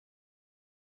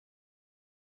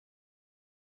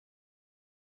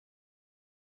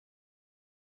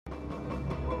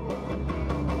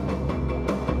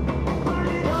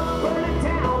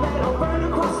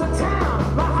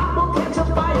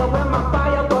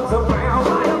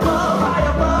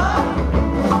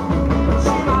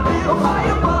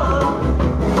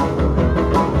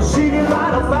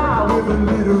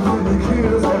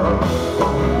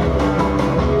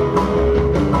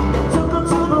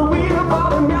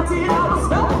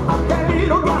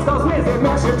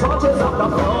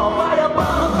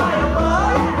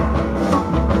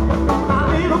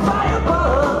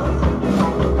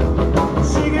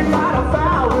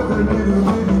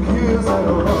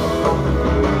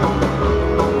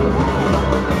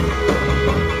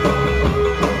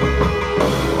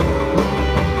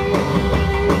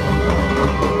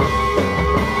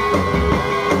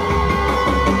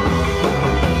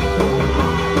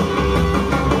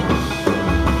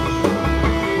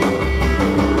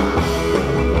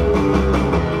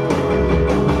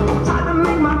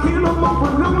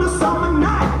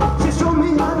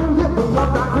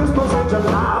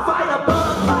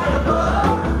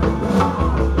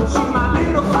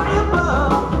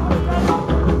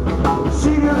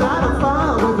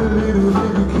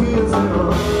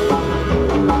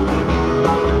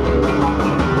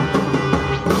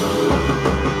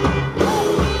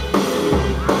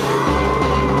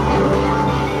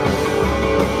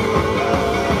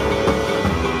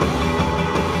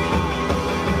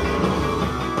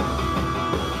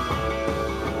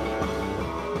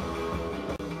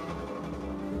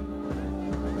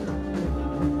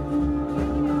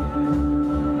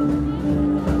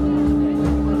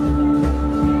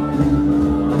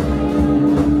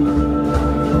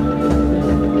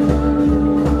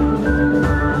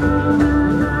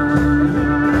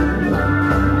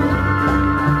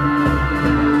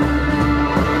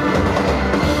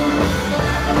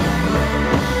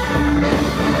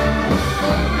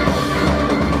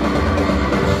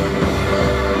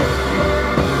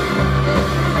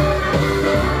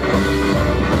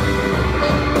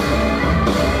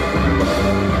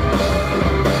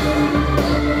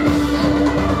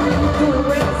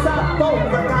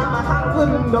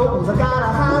nose. I got a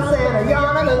house and a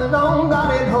yard and a long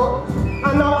garden hole.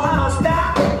 I know how to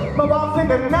stop my walk in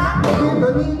the night.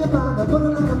 People need to find a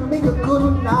good enough to make a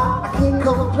good night. I can't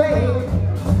complain.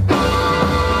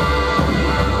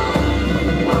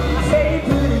 I stay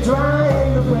pretty dry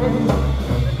in the rain.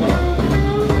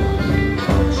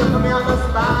 Shook me on the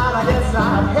spot, I guess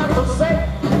I'd have to say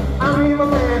I'm even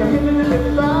man, I'm in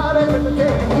the body every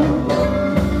day.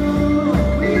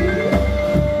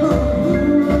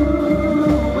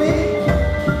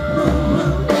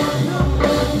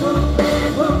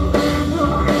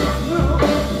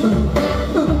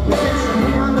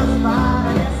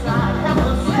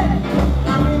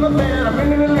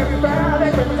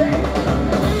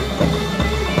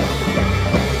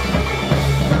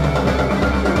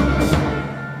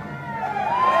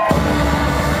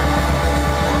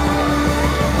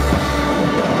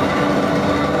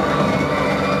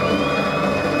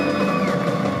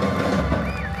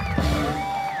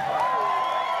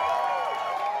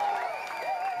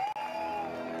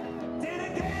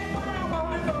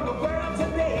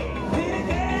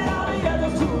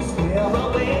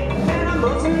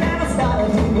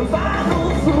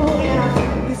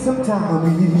 Some time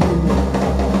with you.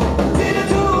 Didn't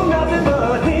do nothing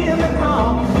but him and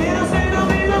harm. Didn't say to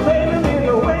me the baby in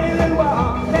the wailing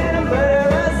wall. And I'm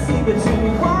better see but you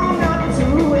want not to.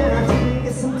 And I did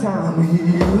get some time with you.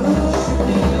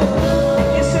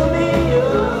 You show me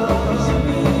up. You show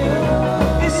me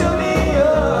up. You show me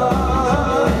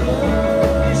up.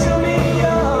 You show me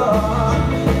up.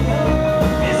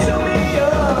 You show me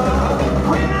up.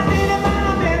 When I did it,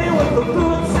 I'm in it with the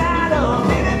good side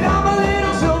up.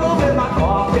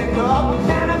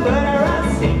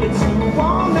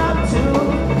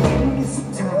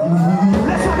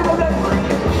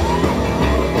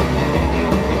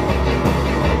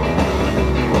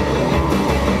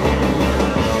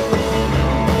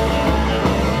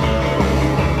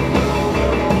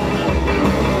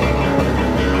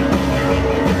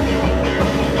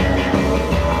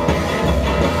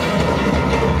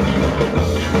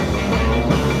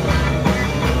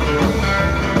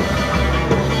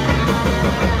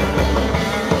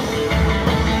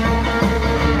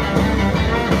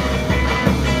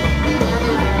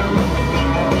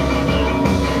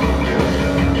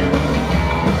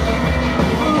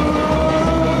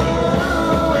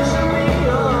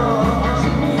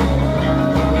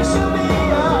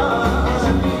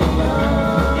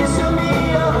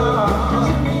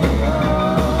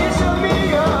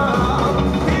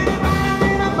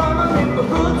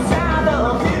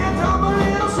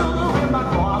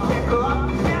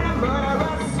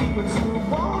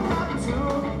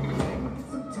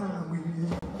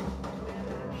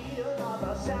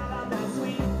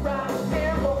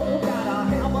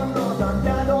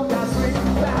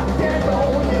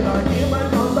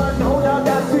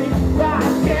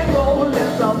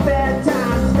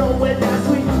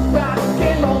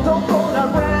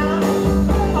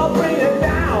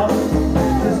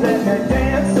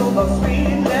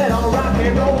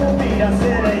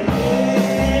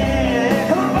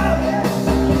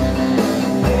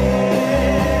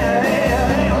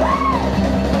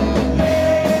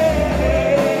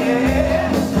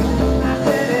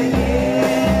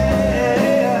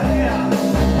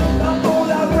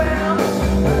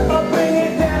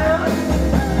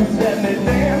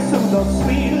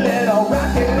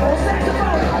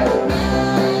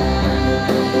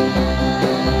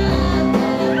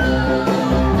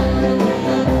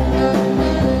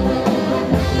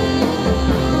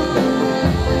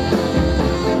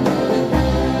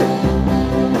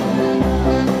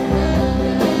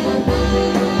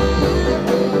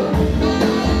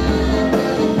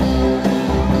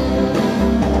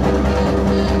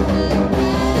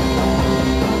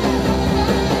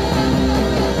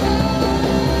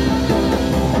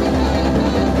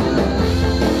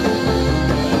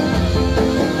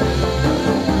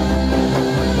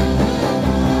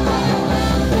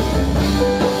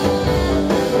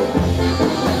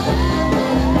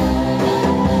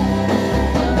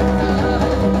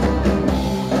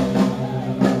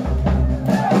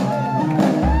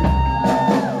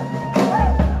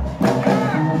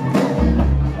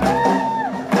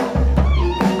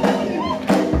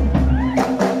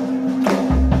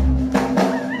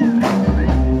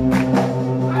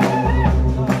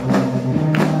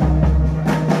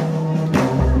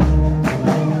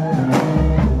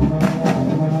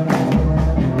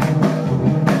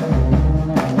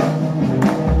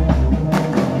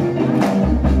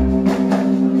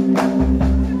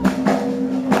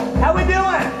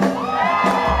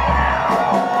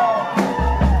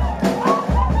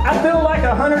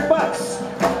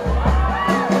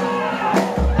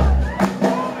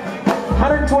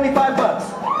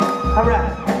 All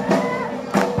right.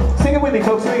 Sing it with me,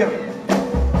 folks. Here we go.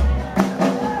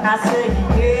 I say,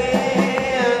 yeah,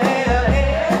 yeah,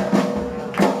 yeah.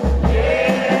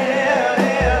 Yeah,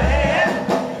 yeah,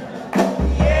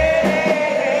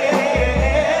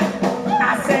 yeah. I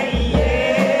say,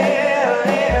 yeah,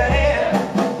 yeah,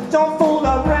 yeah. Don't fool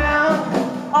around,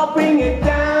 I'll bring it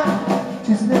down.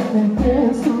 Just let me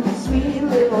dance to the sweet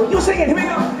little. You sing it, here we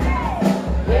go.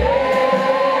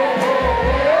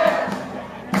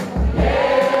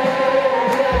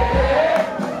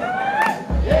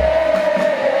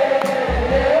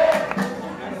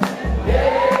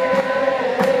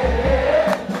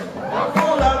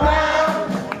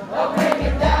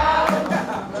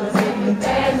 Let me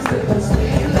dance with the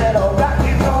sweet little rock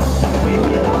and roll.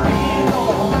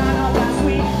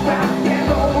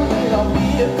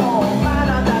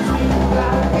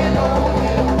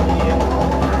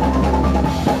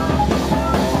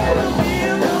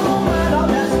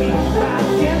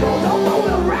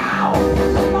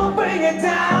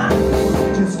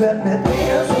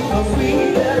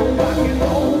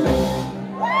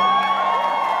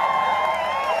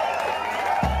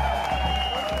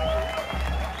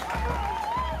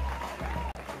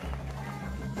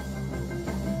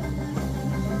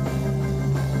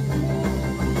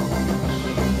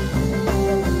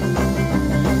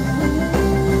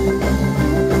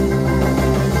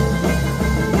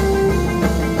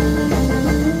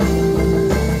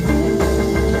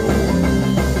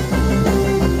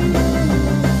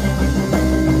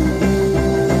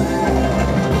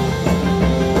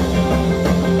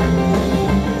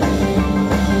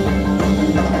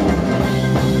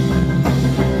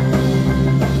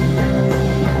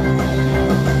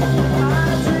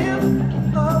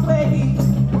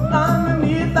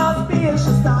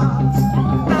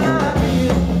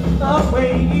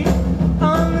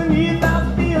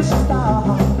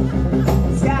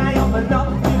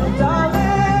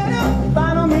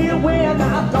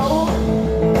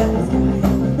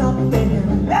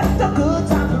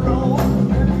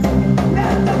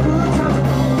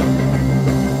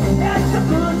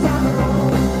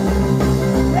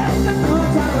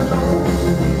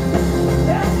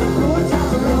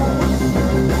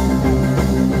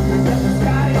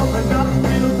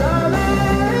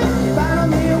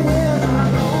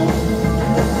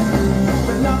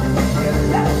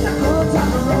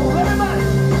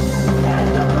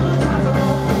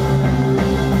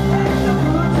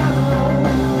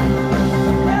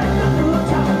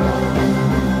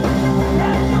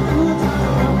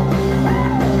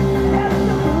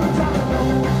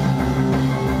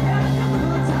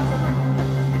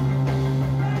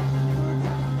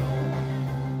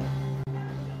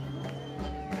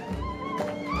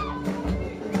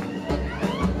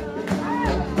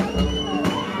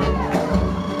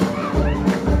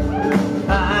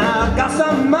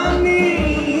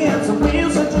 Money and some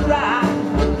wheels to drive.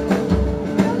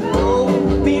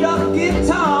 Oh, beat up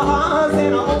guitars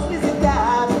and old busy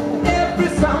guys. Every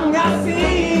song I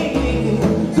sing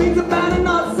sings about a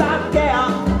northside gal.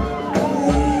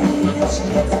 Yeah, she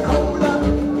gets colder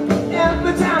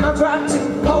every time I try to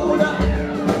hold her.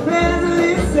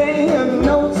 Pleasantly saying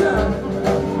no to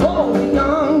oh,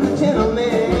 young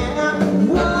gentleman.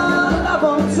 Oh, I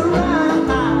want to ride.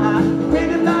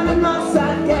 Baby, about a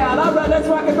northside gal. All right, let's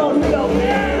rock and roll. Here we go.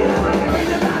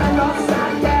 Crazy about a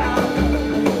northside gal.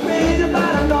 Crazy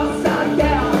about a northside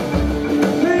gal.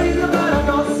 Crazy about a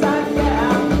northside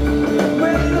gal.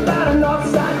 Crazy about a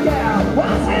northside gal.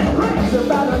 What's it? Crazy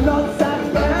about a northside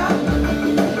gal.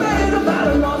 Crazy about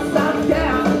a northside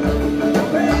gal.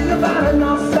 Crazy about a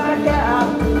northside gal.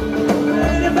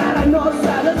 Crazy about a northside gal.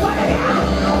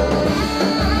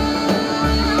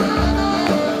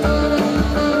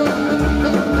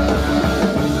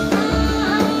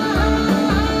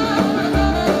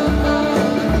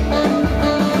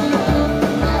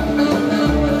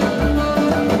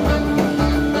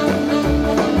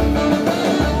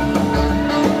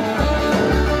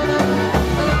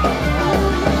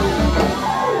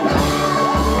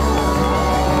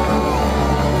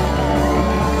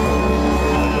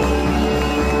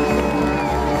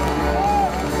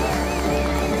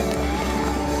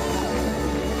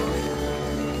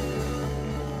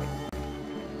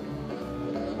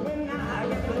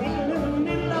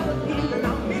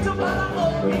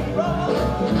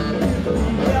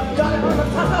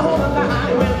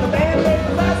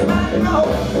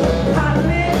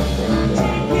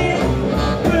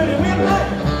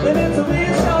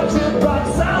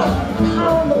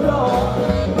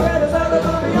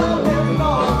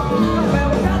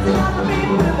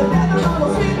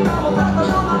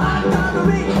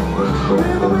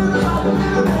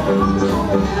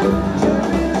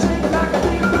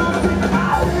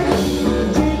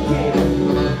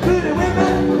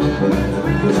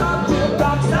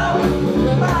 rocks out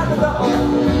by the door.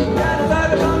 Got a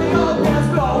burger on the old dance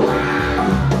floor.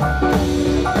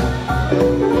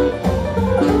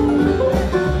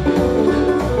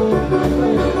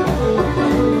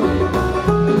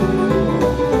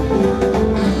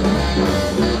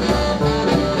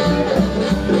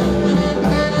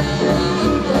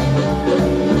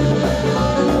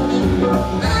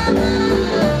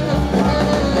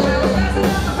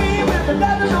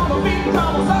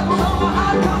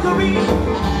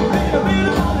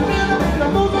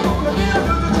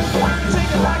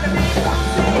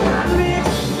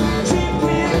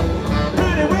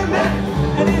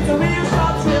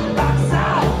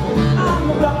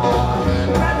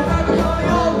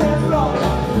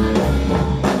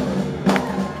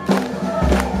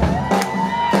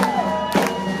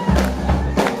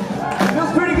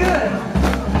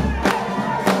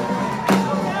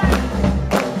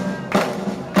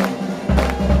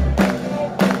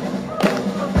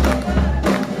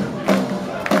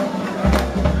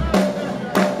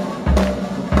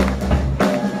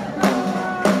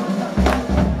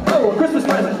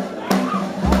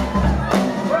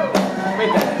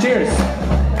 Cheers.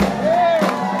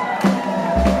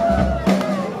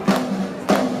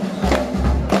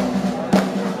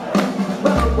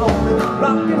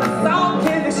 Rockin' a song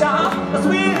in the shop, a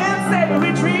sweet and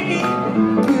savory treat.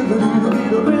 With a little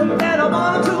bit of rhythm that I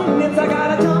wanna tune it, I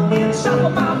gotta jump in,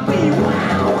 shuffle my feet.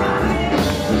 Wow, rockin',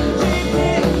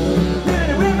 shakin',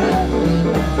 pretty women.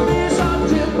 Real short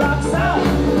trip rocks out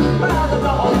by the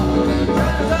door.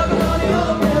 Trying to suck on the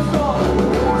old dance floor.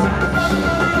 Trying to suck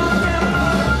on the old dance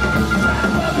floor. Trying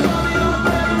to suck on the old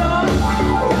dance floor.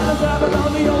 Trying to suck on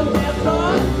the old dance floor.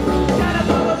 Trying to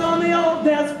suck on the old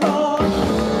dance floor.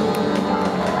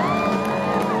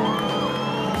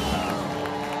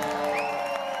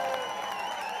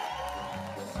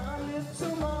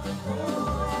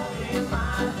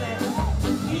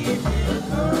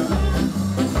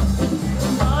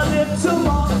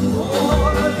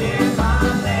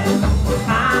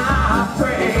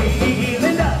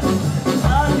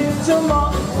 Tomorrow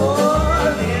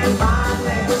in my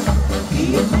land,